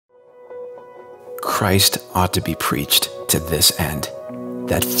Christ ought to be preached to this end,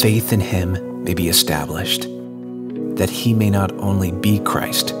 that faith in him may be established, that he may not only be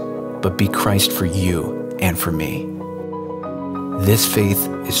Christ, but be Christ for you and for me. This faith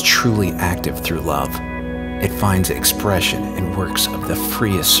is truly active through love. It finds expression in works of the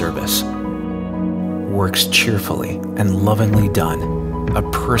freest service, works cheerfully and lovingly done,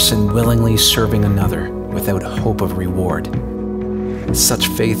 a person willingly serving another without hope of reward. Such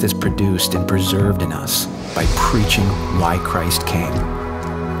faith is produced and preserved in us by preaching why Christ came,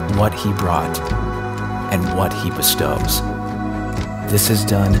 what he brought, and what he bestows. This is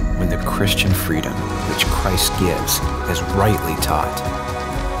done when the Christian freedom which Christ gives is rightly taught.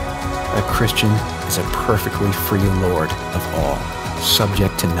 A Christian is a perfectly free Lord of all,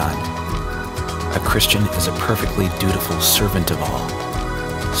 subject to none. A Christian is a perfectly dutiful servant of all,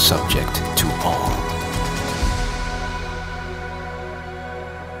 subject to all.